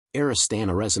Air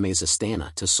Astana resumes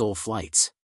Astana to Seoul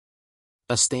flights.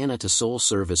 Astana to Seoul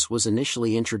service was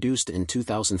initially introduced in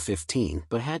 2015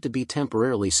 but had to be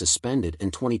temporarily suspended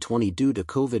in 2020 due to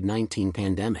COVID-19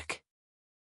 pandemic.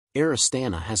 Air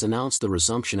Astana has announced the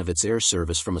resumption of its air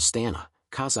service from Astana,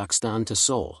 Kazakhstan to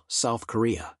Seoul, South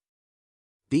Korea.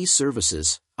 These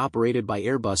services, operated by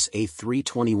Airbus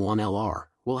A321LR,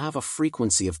 will have a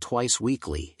frequency of twice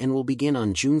weekly and will begin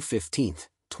on June 15,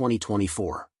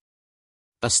 2024.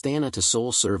 Astana to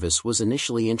Seoul service was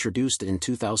initially introduced in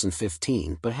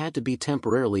 2015 but had to be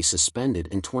temporarily suspended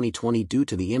in 2020 due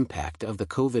to the impact of the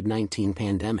COVID-19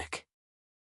 pandemic.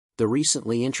 The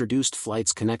recently introduced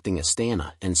flights connecting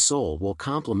Astana and Seoul will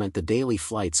complement the daily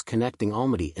flights connecting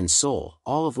Almaty and Seoul,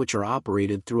 all of which are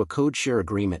operated through a code-share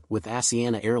agreement with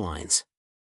Asiana Airlines.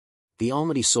 The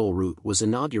Almaty-Seoul route was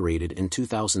inaugurated in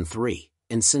 2003,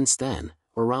 and since then,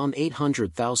 around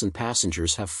 800,000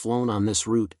 passengers have flown on this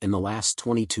route in the last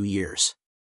 22 years.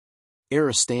 Air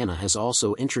Astana has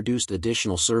also introduced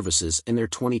additional services in their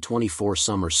 2024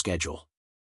 summer schedule.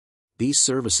 These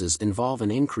services involve an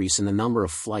increase in the number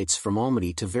of flights from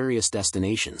Almaty to various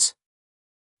destinations.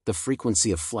 The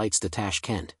frequency of flights to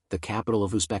Tashkent, the capital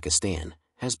of Uzbekistan,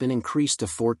 has been increased to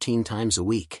 14 times a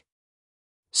week.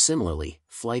 Similarly,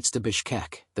 flights to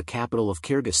Bishkek, the capital of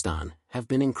Kyrgyzstan, have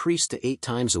been increased to 8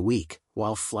 times a week,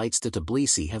 while flights to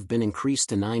Tbilisi have been increased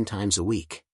to 9 times a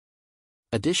week.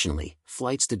 Additionally,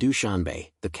 flights to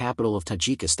Dushanbe, the capital of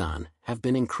Tajikistan, have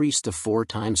been increased to 4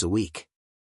 times a week.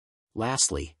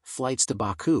 Lastly, flights to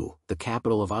Baku, the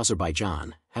capital of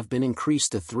Azerbaijan, have been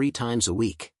increased to 3 times a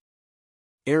week.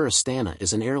 Air Astana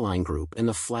is an airline group and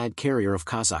the flag carrier of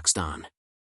Kazakhstan.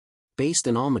 Based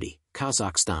in Almaty,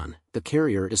 Kazakhstan, the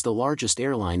carrier is the largest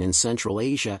airline in Central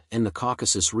Asia and the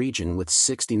Caucasus region with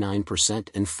 69%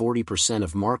 and 40%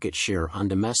 of market share on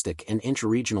domestic and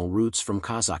interregional routes from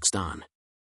Kazakhstan.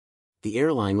 The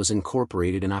airline was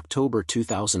incorporated in October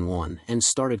 2001 and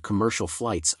started commercial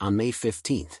flights on May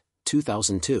 15,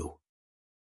 2002.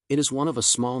 It is one of a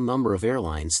small number of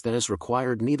airlines that has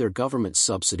required neither government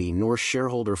subsidy nor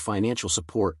shareholder financial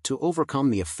support to overcome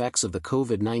the effects of the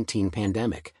COVID-19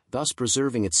 pandemic, thus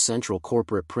preserving its central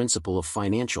corporate principle of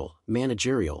financial,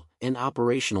 managerial, and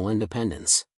operational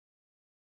independence.